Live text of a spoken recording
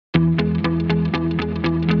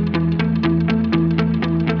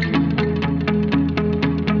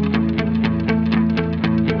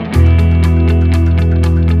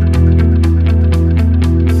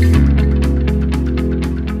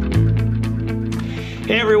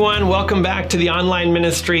Hey everyone, welcome back to the online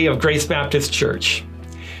ministry of Grace Baptist Church.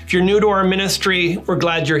 If you're new to our ministry, we're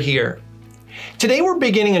glad you're here. Today we're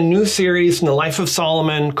beginning a new series in the life of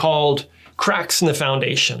Solomon called Cracks in the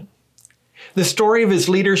Foundation. The story of his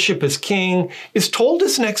leadership as king is told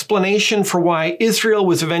as an explanation for why Israel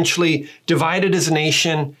was eventually divided as a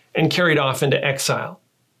nation and carried off into exile.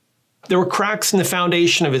 There were cracks in the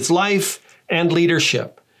foundation of his life and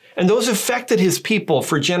leadership, and those affected his people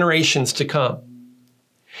for generations to come.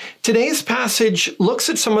 Today's passage looks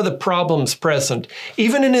at some of the problems present,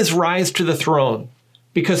 even in his rise to the throne,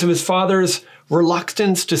 because of his father's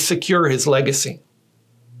reluctance to secure his legacy.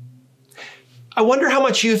 I wonder how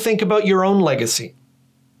much you think about your own legacy.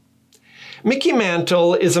 Mickey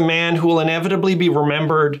Mantle is a man who will inevitably be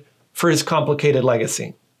remembered for his complicated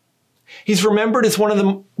legacy. He's remembered as one of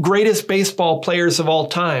the greatest baseball players of all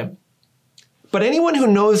time. But anyone who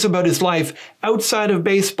knows about his life outside of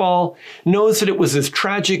baseball knows that it was as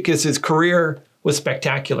tragic as his career was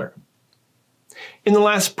spectacular. In the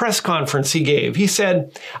last press conference he gave, he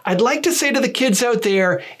said, "I'd like to say to the kids out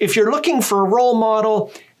there, if you're looking for a role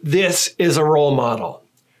model, this is a role model.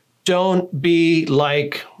 Don't be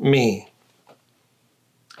like me."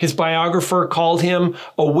 His biographer called him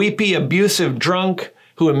a weepy, abusive drunk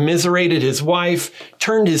who immiserated his wife,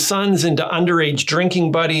 turned his sons into underage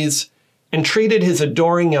drinking buddies, and treated his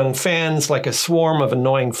adoring young fans like a swarm of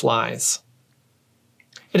annoying flies.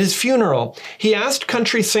 At his funeral, he asked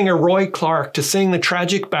country singer Roy Clark to sing the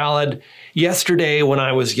tragic ballad, "Yesterday When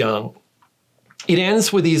I Was Young." It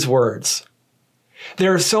ends with these words,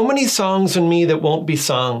 "There are so many songs in me that won't be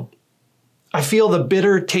sung. I feel the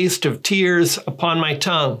bitter taste of tears upon my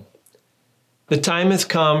tongue. The time has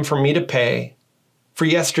come for me to pay for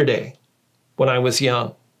yesterday when I was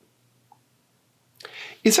young."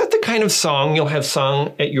 Is that the kind of song you'll have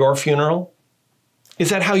sung at your funeral?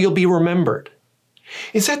 Is that how you'll be remembered?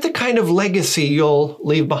 Is that the kind of legacy you'll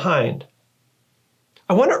leave behind?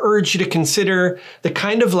 I want to urge you to consider the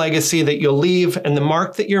kind of legacy that you'll leave and the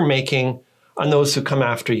mark that you're making on those who come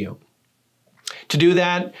after you. To do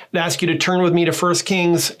that, I'd ask you to turn with me to 1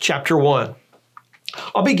 Kings chapter 1.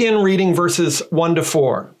 I'll begin reading verses 1 to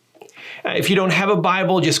 4. If you don't have a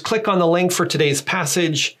Bible, just click on the link for today's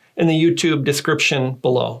passage in the YouTube description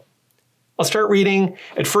below. I'll start reading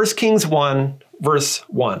at 1 Kings 1, verse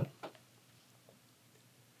 1.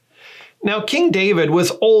 Now King David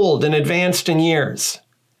was old and advanced in years,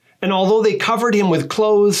 and although they covered him with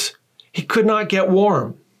clothes, he could not get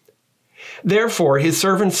warm. Therefore his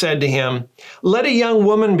servant said to him, "Let a young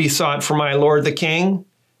woman be sought for my lord the king,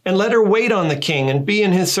 and let her wait on the king and be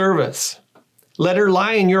in his service. Let her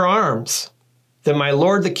lie in your arms, that my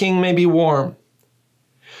lord the king may be warm."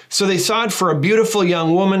 So they sought for a beautiful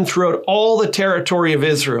young woman throughout all the territory of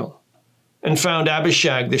Israel, and found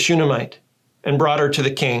Abishag the Shunammite, and brought her to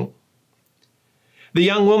the king. The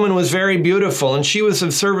young woman was very beautiful, and she was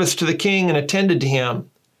of service to the king and attended to him,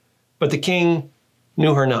 but the king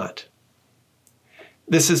knew her not.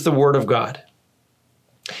 This is the word of God.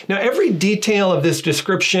 Now, every detail of this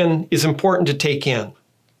description is important to take in.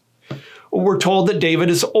 We're told that David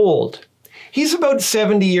is old. He's about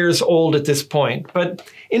 70 years old at this point, but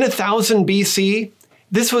in 1000 BC,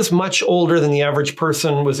 this was much older than the average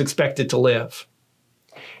person was expected to live.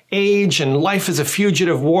 Age and life as a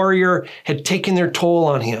fugitive warrior had taken their toll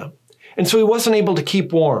on him, and so he wasn't able to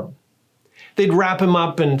keep warm. They'd wrap him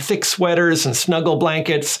up in thick sweaters and snuggle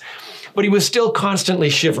blankets, but he was still constantly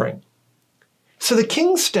shivering. So the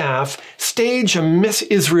king's staff staged a Miss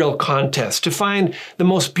Israel contest to find the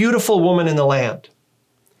most beautiful woman in the land.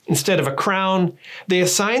 Instead of a crown, they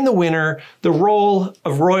assigned the winner the role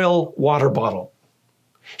of royal water bottle.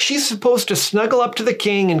 She's supposed to snuggle up to the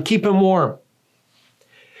king and keep him warm.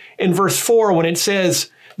 In verse 4, when it says,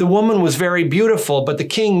 "The woman was very beautiful, but the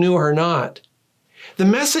king knew her not," the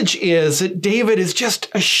message is that David is just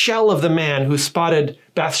a shell of the man who spotted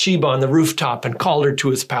Bathsheba on the rooftop and called her to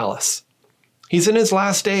his palace. He's in his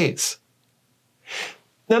last days.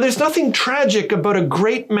 Now, there's nothing tragic about a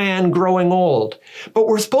great man growing old, but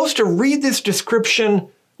we're supposed to read this description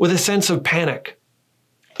with a sense of panic.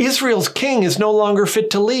 Israel's king is no longer fit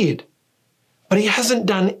to lead, but he hasn't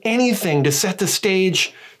done anything to set the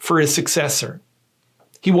stage for his successor.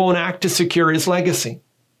 He won't act to secure his legacy.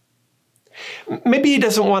 Maybe he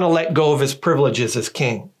doesn't want to let go of his privileges as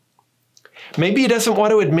king. Maybe he doesn't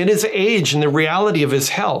want to admit his age and the reality of his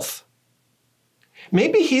health.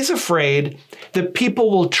 Maybe he's afraid that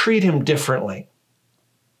people will treat him differently.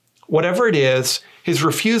 Whatever it is, his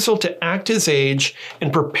refusal to act his age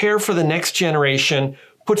and prepare for the next generation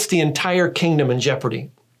puts the entire kingdom in jeopardy.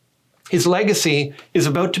 His legacy is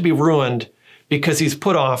about to be ruined because he's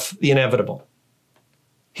put off the inevitable.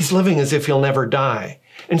 He's living as if he'll never die.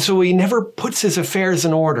 And so he never puts his affairs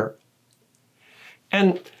in order.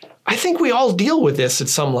 And I think we all deal with this at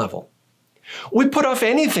some level. We put off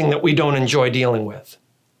anything that we don't enjoy dealing with.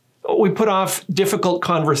 We put off difficult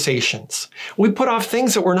conversations. We put off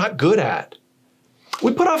things that we're not good at.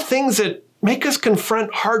 We put off things that make us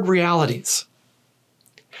confront hard realities.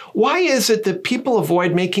 Why is it that people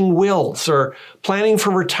avoid making wills or planning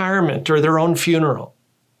for retirement or their own funeral?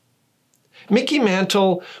 Mickey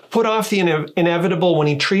Mantle put off the inevitable when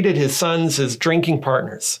he treated his sons as drinking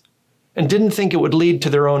partners and didn't think it would lead to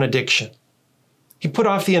their own addiction. He put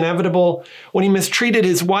off the inevitable when he mistreated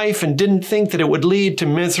his wife and didn't think that it would lead to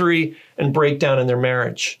misery and breakdown in their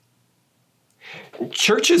marriage.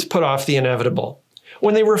 Churches put off the inevitable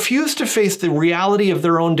when they refuse to face the reality of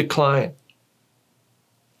their own decline.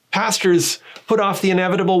 Pastors put off the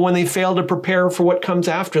inevitable when they fail to prepare for what comes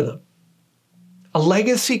after them. A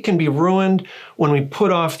legacy can be ruined when we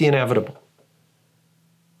put off the inevitable.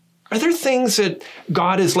 Are there things that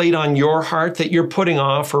God has laid on your heart that you're putting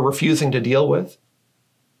off or refusing to deal with?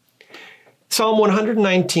 Psalm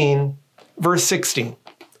 119, verse 16,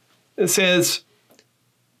 it says,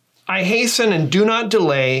 I hasten and do not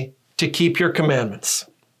delay to keep your commandments.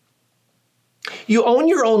 You own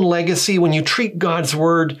your own legacy when you treat God's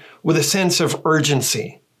word with a sense of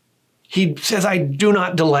urgency. He says, I do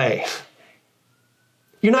not delay.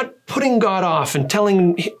 You're not putting God off and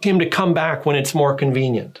telling him to come back when it's more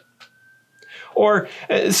convenient. Or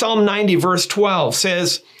Psalm 90, verse 12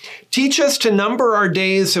 says, teach us to number our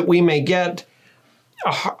days that we may get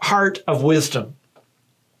a heart of wisdom.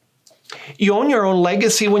 You own your own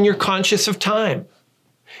legacy when you're conscious of time.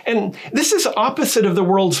 And this is opposite of the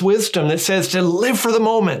world's wisdom that says to live for the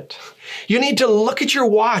moment. You need to look at your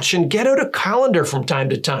watch and get out a calendar from time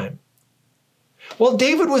to time. While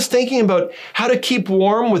David was thinking about how to keep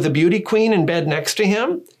warm with the beauty queen in bed next to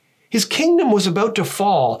him, his kingdom was about to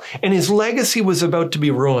fall and his legacy was about to be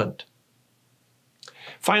ruined.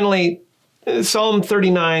 Finally, Psalm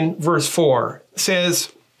 39, verse 4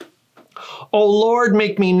 says, O Lord,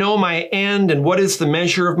 make me know my end and what is the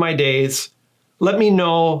measure of my days. Let me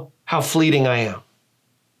know how fleeting I am.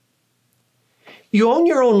 You own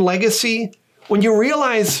your own legacy when you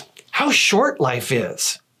realize how short life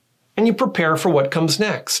is and you prepare for what comes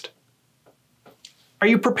next. Are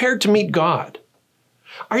you prepared to meet God?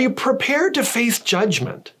 Are you prepared to face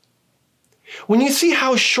judgment? When you see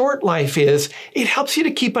how short life is, it helps you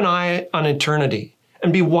to keep an eye on eternity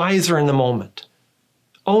and be wiser in the moment.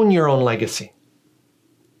 Own your own legacy.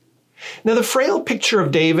 Now, the frail picture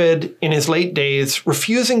of David in his late days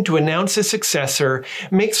refusing to announce his successor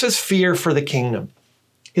makes us fear for the kingdom.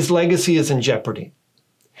 His legacy is in jeopardy.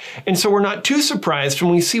 And so we're not too surprised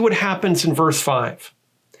when we see what happens in verse 5.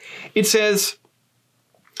 It says,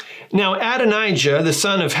 Now Adonijah, the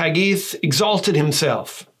son of Haggith, exalted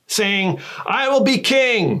himself, saying, I will be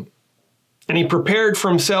king. And he prepared for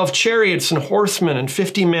himself chariots and horsemen and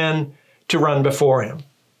 50 men to run before him.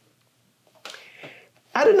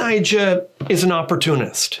 Adonijah is an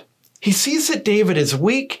opportunist. He sees that David is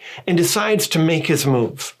weak and decides to make his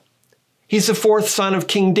move. He's the fourth son of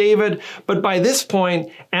King David, but by this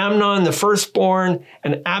point, Amnon, the firstborn,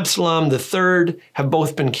 and Absalom, the third, have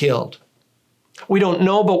both been killed. We don't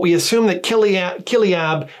know, but we assume that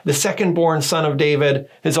Chileab, the second-born son of David,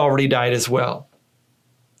 has already died as well.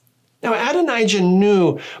 Now, Adonijah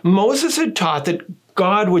knew Moses had taught that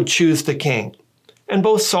God would choose the king, and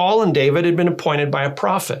both Saul and David had been appointed by a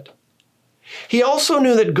prophet. He also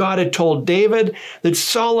knew that God had told David that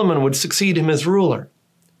Solomon would succeed him as ruler.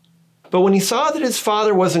 But when he saw that his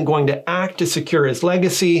father wasn't going to act to secure his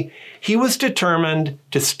legacy, he was determined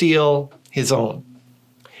to steal his own.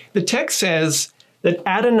 The text says that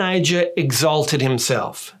Adonijah exalted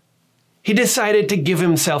himself. He decided to give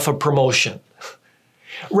himself a promotion.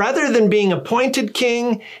 Rather than being appointed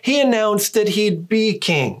king, he announced that he'd be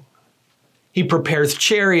king. He prepares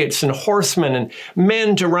chariots and horsemen and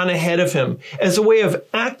men to run ahead of him as a way of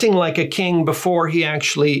acting like a king before he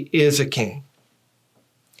actually is a king.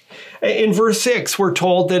 In verse 6, we're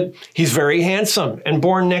told that he's very handsome and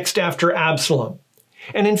born next after Absalom.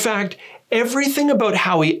 And in fact, everything about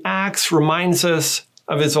how he acts reminds us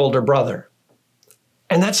of his older brother.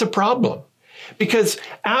 And that's a problem, because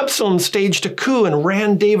Absalom staged a coup and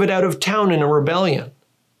ran David out of town in a rebellion.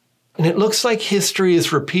 And it looks like history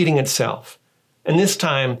is repeating itself. And this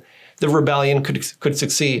time, the rebellion could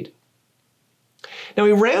succeed. Now,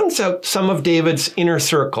 he rounds out some of David's inner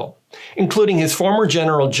circle, including his former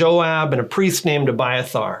general Joab and a priest named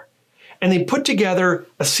Abiathar. And they put together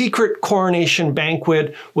a secret coronation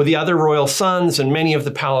banquet with the other royal sons and many of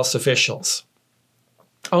the palace officials.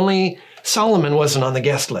 Only Solomon wasn't on the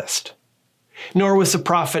guest list, nor was the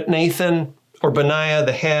prophet Nathan or Benaiah,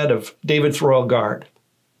 the head of David's royal guard.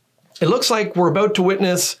 It looks like we're about to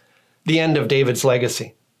witness the end of David's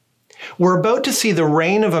legacy. We're about to see the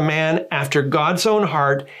reign of a man after God's own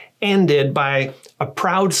heart ended by a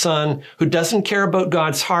proud son who doesn't care about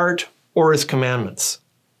God's heart or his commandments.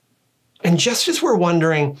 And just as we're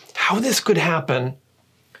wondering how this could happen,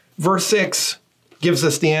 verse 6 gives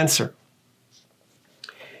us the answer.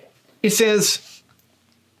 It says,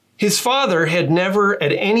 his father had never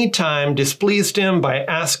at any time displeased him by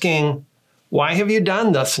asking, "Why have you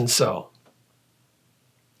done thus and so?"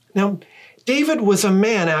 Now, David was a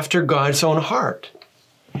man after God's own heart.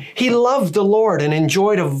 He loved the Lord and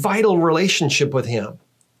enjoyed a vital relationship with him.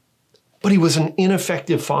 But he was an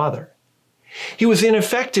ineffective father. He was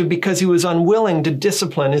ineffective because he was unwilling to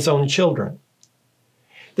discipline his own children.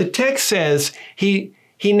 The text says he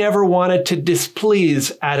never wanted to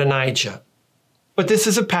displease Adonijah. But this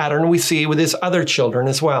is a pattern we see with his other children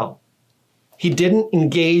as well. He didn't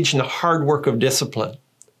engage in the hard work of discipline.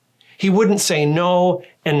 He wouldn't say no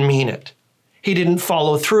and mean it. He didn't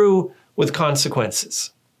follow through with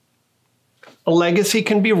consequences. A legacy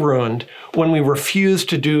can be ruined when we refuse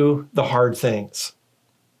to do the hard things.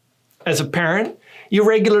 As a parent, you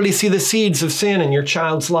regularly see the seeds of sin in your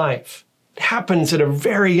child's life. It happens at a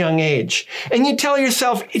very young age. And you tell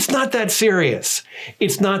yourself, it's not that serious.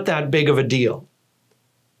 It's not that big of a deal.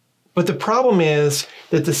 But the problem is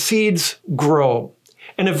that the seeds grow,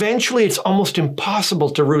 and eventually it's almost impossible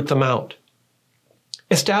to root them out.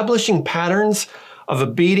 Establishing patterns of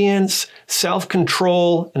obedience,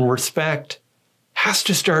 self-control, and respect has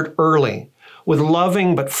to start early with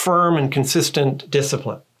loving but firm and consistent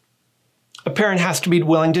discipline. A parent has to be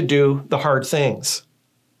willing to do the hard things.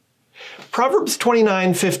 Proverbs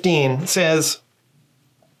 29:15 says,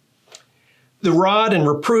 "The rod and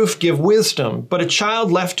reproof give wisdom, but a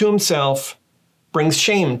child left to himself brings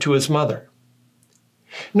shame to his mother."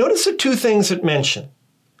 Notice the two things it mentions.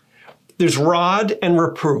 There's rod and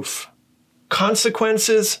reproof,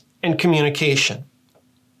 consequences and communication.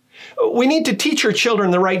 We need to teach our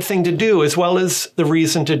children the right thing to do as well as the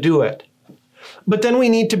reason to do it. But then we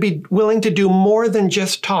need to be willing to do more than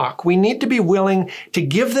just talk. We need to be willing to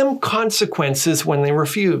give them consequences when they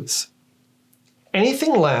refuse.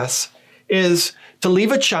 Anything less is to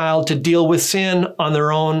leave a child to deal with sin on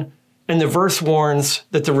their own, and the verse warns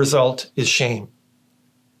that the result is shame.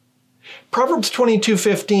 Proverbs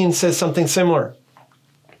 22:15 says something similar.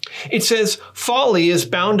 It says, "Folly is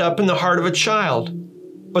bound up in the heart of a child,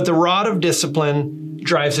 but the rod of discipline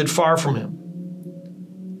drives it far from him."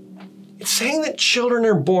 It's saying that children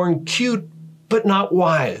are born cute, but not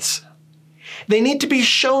wise. They need to be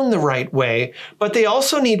shown the right way, but they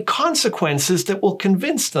also need consequences that will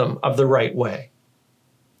convince them of the right way.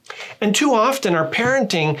 And too often our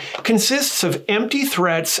parenting consists of empty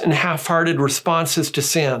threats and half-hearted responses to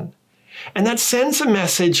sin. And that sends a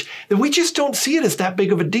message that we just don't see it as that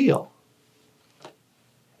big of a deal.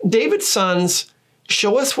 David's sons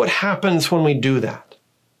show us what happens when we do that.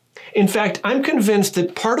 In fact, I'm convinced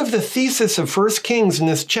that part of the thesis of 1 Kings in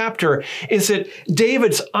this chapter is that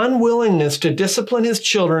David's unwillingness to discipline his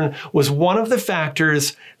children was one of the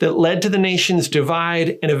factors that led to the nation's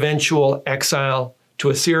divide and eventual exile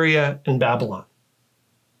to Assyria and Babylon.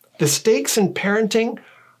 The stakes in parenting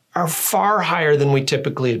are far higher than we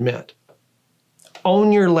typically admit.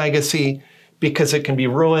 Own your legacy because it can be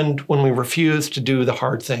ruined when we refuse to do the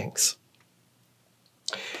hard things.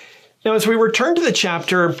 Now, as we return to the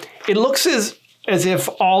chapter, it looks as if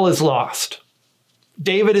all is lost.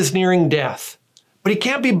 David is nearing death, but he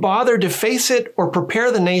can't be bothered to face it or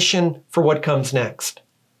prepare the nation for what comes next.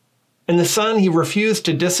 And the son he refused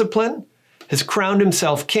to discipline has crowned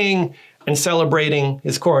himself king and celebrating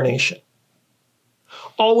his coronation.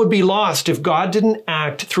 All would be lost if God didn't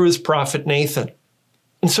act through his prophet Nathan.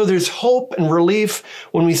 And so there's hope and relief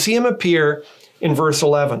when we see him appear in verse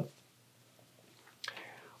 11.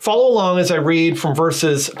 Follow along as I read from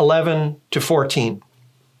verses 11 to 14.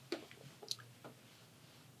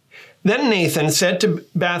 Then Nathan said to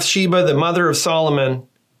Bathsheba, the mother of Solomon,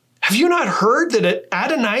 "Have you not heard that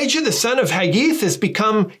Adonijah, the son of Haggith, has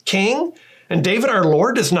become king, and David our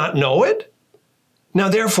Lord does not know it? Now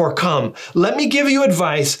therefore come, let me give you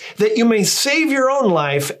advice that you may save your own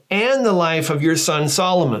life and the life of your son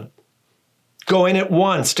Solomon. Go in at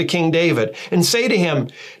once to King David and say to him,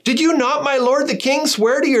 'Did you not, my lord the king,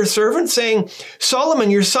 swear to your servant, saying,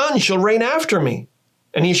 Solomon your son shall reign after me,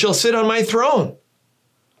 and he shall sit on my throne?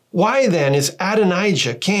 Why then is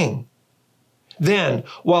Adonijah king? Then,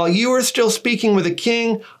 while you are still speaking with the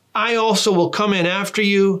king, I also will come in after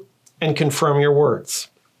you and confirm your words.'"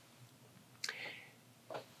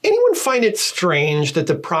 anyone find it strange that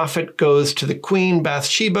the prophet goes to the queen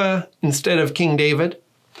Bathsheba instead of King David?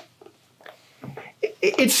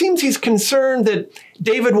 It seems he's concerned that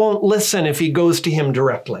David won't listen if he goes to him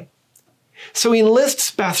directly. So he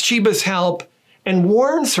enlists Bathsheba's help and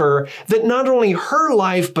warns her that not only her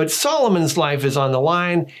life, but Solomon's life is on the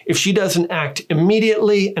line if she doesn't act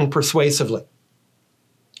immediately and persuasively.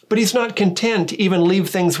 But he's not content to even leave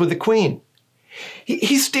things with the queen.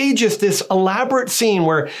 He stages this elaborate scene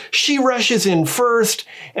where she rushes in first,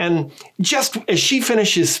 and just as she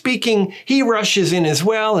finishes speaking, he rushes in as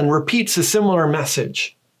well and repeats a similar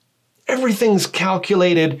message. Everything's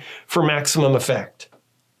calculated for maximum effect.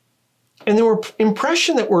 And the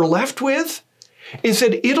impression that we're left with is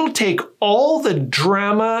that it'll take all the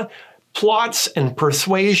drama, plots, and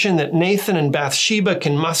persuasion that Nathan and Bathsheba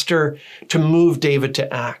can muster to move David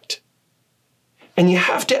to act. And you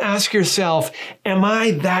have to ask yourself, am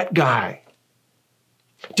I that guy?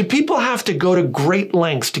 Do people have to go to great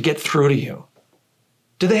lengths to get through to you?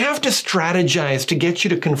 Do they have to strategize to get you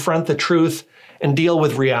to confront the truth and deal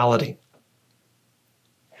with reality?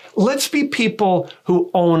 Let's be people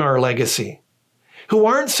who own our legacy, who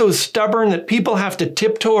aren't so stubborn that people have to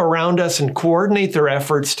tiptoe around us and coordinate their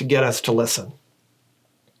efforts to get us to listen.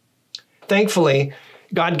 Thankfully,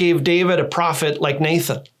 God gave David a prophet like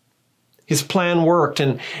Nathan. His plan worked,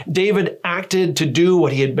 and David acted to do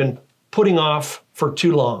what he had been putting off for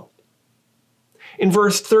too long. In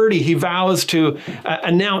verse 30, he vows to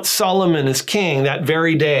announce Solomon as king that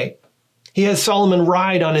very day. He has Solomon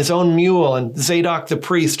ride on his own mule and Zadok the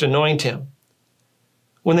priest anoint him.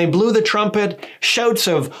 When they blew the trumpet, shouts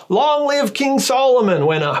of "Long live King Solomon"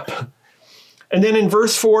 went up. And then in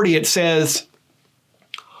verse 40, it says,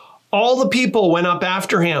 all the people went up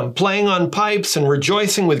after him, playing on pipes and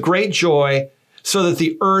rejoicing with great joy, so that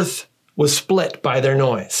the earth was split by their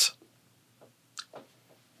noise.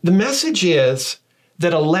 The message is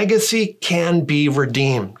that a legacy can be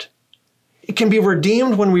redeemed. It can be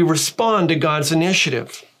redeemed when we respond to God's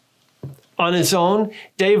initiative. On his own,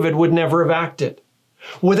 David would never have acted.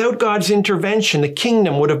 Without God's intervention, the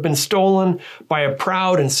kingdom would have been stolen by a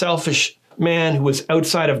proud and selfish man who was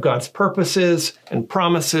outside of God's purposes and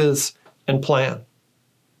promises and plan.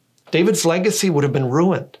 David's legacy would have been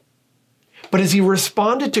ruined. But as he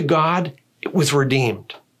responded to God, it was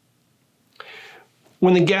redeemed.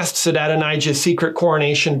 When the guests at Adonijah's secret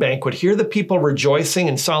coronation banquet hear the people rejoicing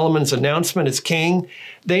in Solomon's announcement as king,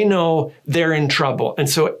 they know they're in trouble, and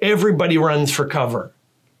so everybody runs for cover.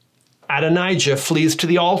 Adonijah flees to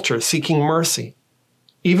the altar seeking mercy,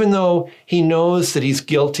 even though he knows that he's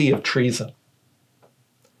guilty of treason.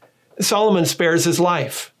 Solomon spares his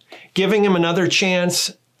life, giving him another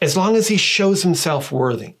chance as long as he shows himself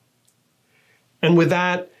worthy. And with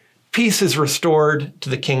that, peace is restored to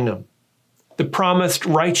the kingdom. The promised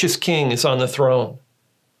righteous king is on the throne,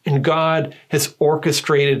 and God has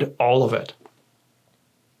orchestrated all of it.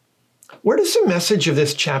 Where does the message of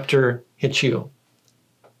this chapter hit you?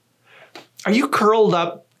 Are you curled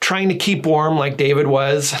up trying to keep warm like David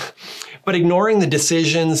was, but ignoring the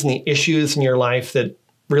decisions and the issues in your life that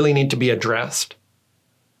really need to be addressed?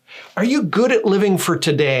 Are you good at living for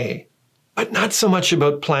today, but not so much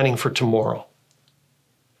about planning for tomorrow?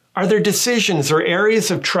 Are there decisions or areas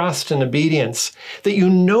of trust and obedience that you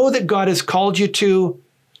know that God has called you to,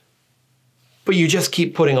 but you just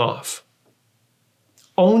keep putting off?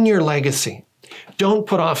 Own your legacy. Don't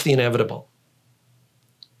put off the inevitable.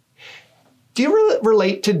 Do you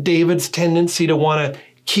relate to David's tendency to want to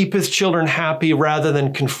keep his children happy rather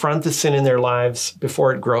than confront the sin in their lives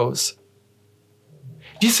before it grows?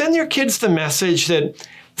 Do you send your kids the message that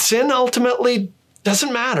sin ultimately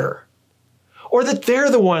doesn't matter, or that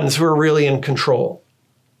they're the ones who are really in control?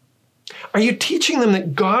 Are you teaching them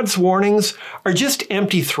that God's warnings are just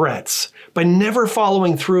empty threats by never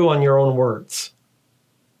following through on your own words?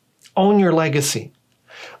 Own your legacy.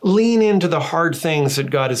 Lean into the hard things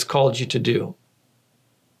that God has called you to do.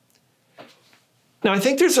 Now, I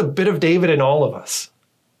think there's a bit of David in all of us.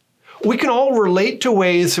 We can all relate to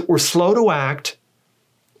ways that we're slow to act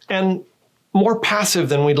and more passive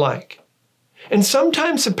than we'd like. And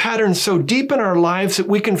sometimes the pattern's so deep in our lives that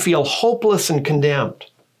we can feel hopeless and condemned.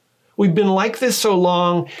 We've been like this so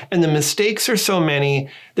long, and the mistakes are so many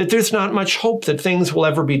that there's not much hope that things will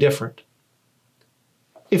ever be different.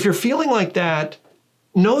 If you're feeling like that,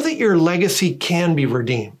 know that your legacy can be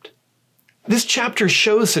redeemed. This chapter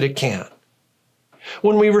shows that it can.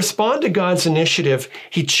 When we respond to God's initiative,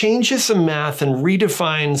 he changes the math and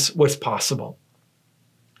redefines what's possible.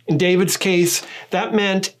 In David's case, that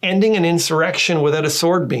meant ending an insurrection without a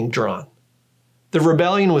sword being drawn. The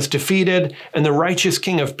rebellion was defeated, and the righteous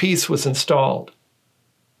king of peace was installed.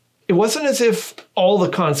 It wasn't as if all the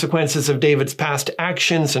consequences of David's past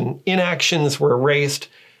actions and inactions were erased,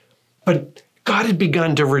 but God had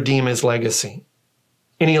begun to redeem his legacy.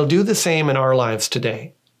 And he'll do the same in our lives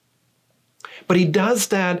today. But he does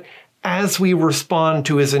that as we respond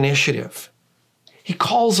to his initiative. He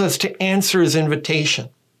calls us to answer his invitation.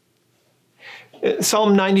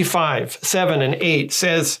 Psalm 95, 7 and 8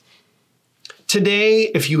 says, "Today,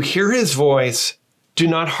 if you hear his voice, do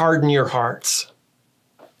not harden your hearts."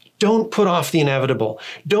 Don't put off the inevitable.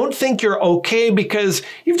 Don't think you're okay because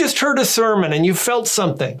you've just heard a sermon and you felt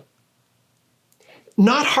something.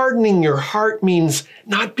 Not hardening your heart means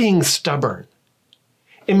not being stubborn.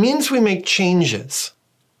 It means we make changes.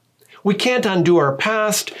 We can't undo our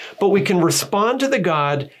past, but we can respond to the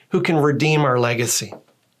God who can redeem our legacy.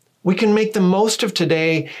 We can make the most of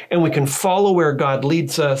today, and we can follow where God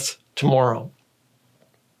leads us tomorrow.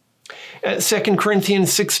 2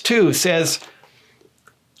 Corinthians 6:2 says,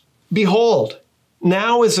 "Behold,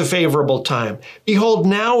 now is a favorable time. Behold,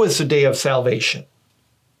 now is the day of salvation."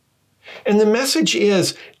 And the message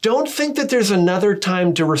is, don't think that there's another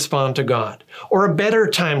time to respond to God or a better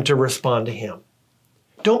time to respond to him.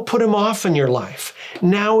 Don't put him off in your life.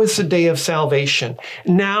 Now is the day of salvation.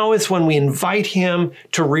 Now is when we invite him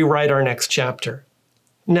to rewrite our next chapter.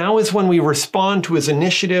 Now is when we respond to his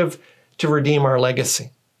initiative to redeem our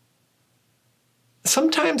legacy.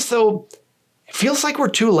 Sometimes, though, it feels like we're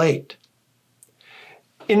too late.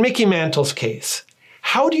 In Mickey Mantle's case,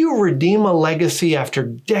 how do you redeem a legacy after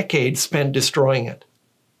decades spent destroying it?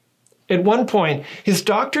 At one point, his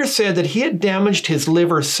doctor said that he had damaged his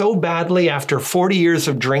liver so badly after 40 years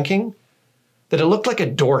of drinking that it looked like a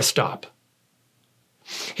doorstop.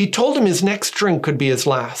 He told him his next drink could be his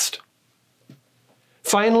last.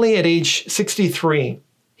 Finally, at age 63,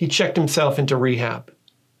 he checked himself into rehab.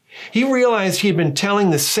 He realized he had been telling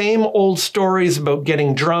the same old stories about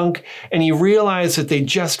getting drunk, and he realized that they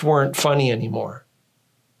just weren't funny anymore.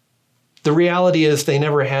 The reality is they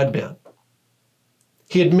never had been.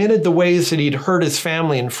 He admitted the ways that he'd hurt his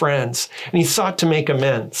family and friends, and he sought to make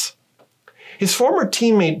amends. His former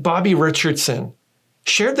teammate, Bobby Richardson,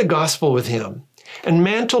 shared the gospel with him, and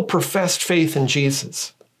Mantle professed faith in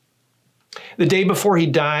Jesus. The day before he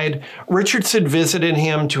died, Richardson visited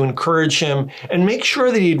him to encourage him and make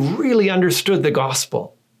sure that he'd really understood the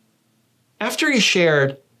gospel. After he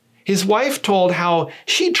shared, his wife told how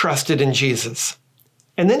she trusted in Jesus.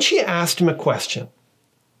 And then she asked him a question.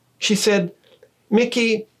 She said,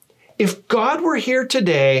 "Mickey, if God were here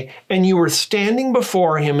today and you were standing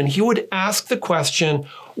before him and he would ask the question,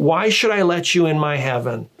 'Why should I let you in my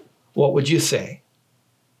heaven?' what would you say?"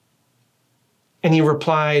 And he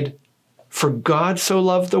replied, "For God so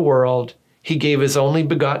loved the world, he gave his only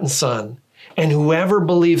begotten Son, and whoever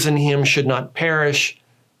believes in him should not perish,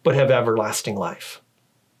 but have everlasting life."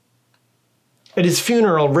 At his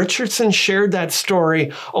funeral, Richardson shared that story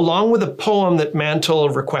along with a poem that Mantle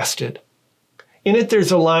requested. In it, there's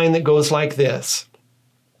a line that goes like this: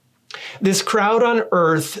 "This crowd on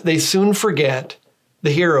earth, they soon forget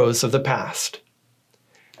the heroes of the past.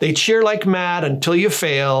 They cheer like mad until you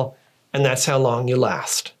fail, and that's how long you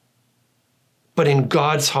last. But in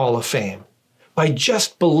God's Hall of Fame, by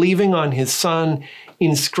just believing on his Son,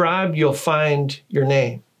 inscribed you'll find your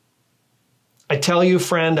name. I tell you,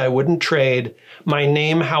 friend, I wouldn't trade my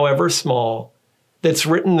name, however small, that's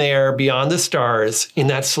written there beyond the stars in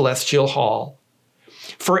that celestial hall,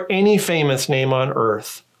 for any famous name on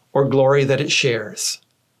earth or glory that it shares.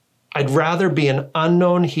 I'd rather be an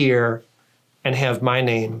unknown here and have my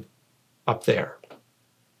name up there."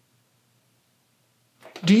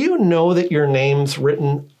 Do you know that your name's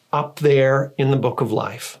written up there in the book of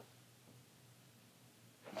life?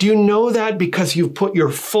 Do you know that because you've put your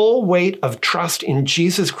full weight of trust in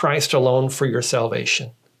Jesus Christ alone for your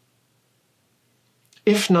salvation?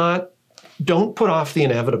 If not, don't put off the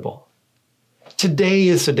inevitable. Today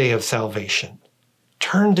is the day of salvation.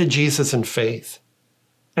 Turn to Jesus in faith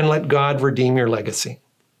and let God redeem your legacy.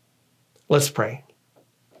 Let's pray.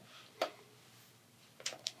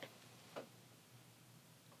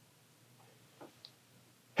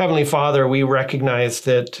 Heavenly Father, we recognize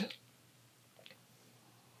that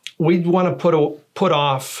we want to put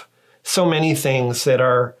off so many things that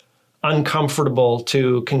are uncomfortable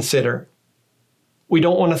to consider. We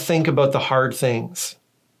don't want to think about the hard things.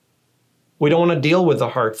 We don't want to deal with the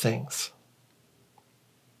hard things.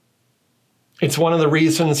 It's one of the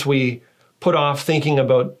reasons we put off thinking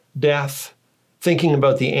about death, thinking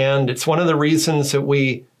about the end. It's one of the reasons that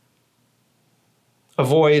we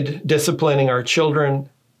avoid disciplining our children.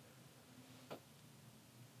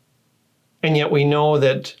 And yet we know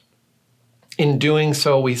that in doing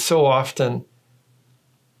so, we so often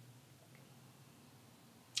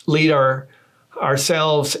lead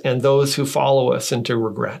ourselves and those who follow us into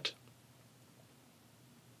regret.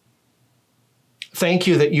 Thank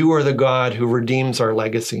you that you are the God who redeems our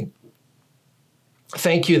legacy.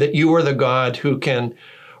 Thank you that you are the God who can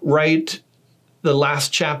write the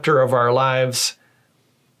last chapter of our lives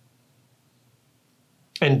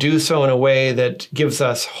and do so in a way that gives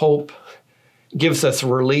us hope, gives us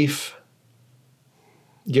relief,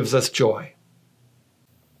 gives us joy.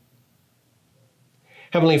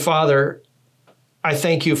 Heavenly Father, I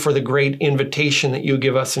thank you for the great invitation that you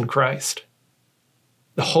give us in Christ,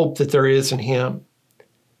 the hope that there is in him.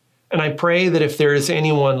 And I pray that if there is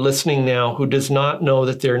anyone listening now who does not know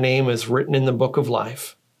that their name is written in the book of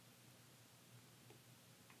life,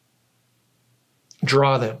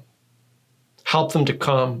 draw them, help them to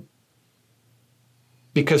come,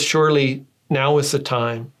 because surely now is the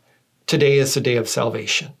time. Today is the day of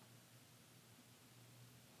salvation.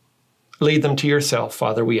 Lead them to yourself,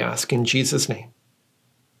 Father, we ask in Jesus' name.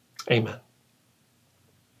 Amen.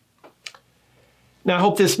 Now, I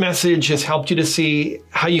hope this message has helped you to see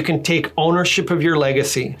how you can take ownership of your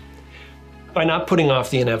legacy by not putting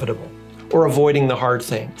off the inevitable or avoiding the hard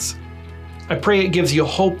things. I pray it gives you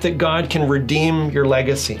hope that God can redeem your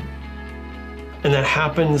legacy, and that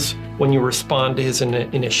happens when you respond to his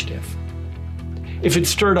initiative. If it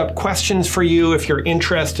stirred up questions for you, if you're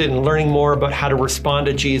interested in learning more about how to respond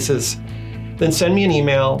to Jesus, then send me an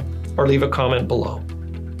email or leave a comment below.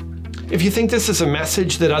 If you think this is a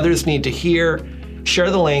message that others need to hear,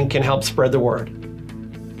 share the link and help spread the word.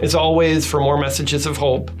 As always, for more messages of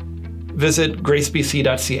hope, visit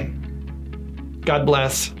gracebc.ca. God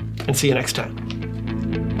bless, and see you next time.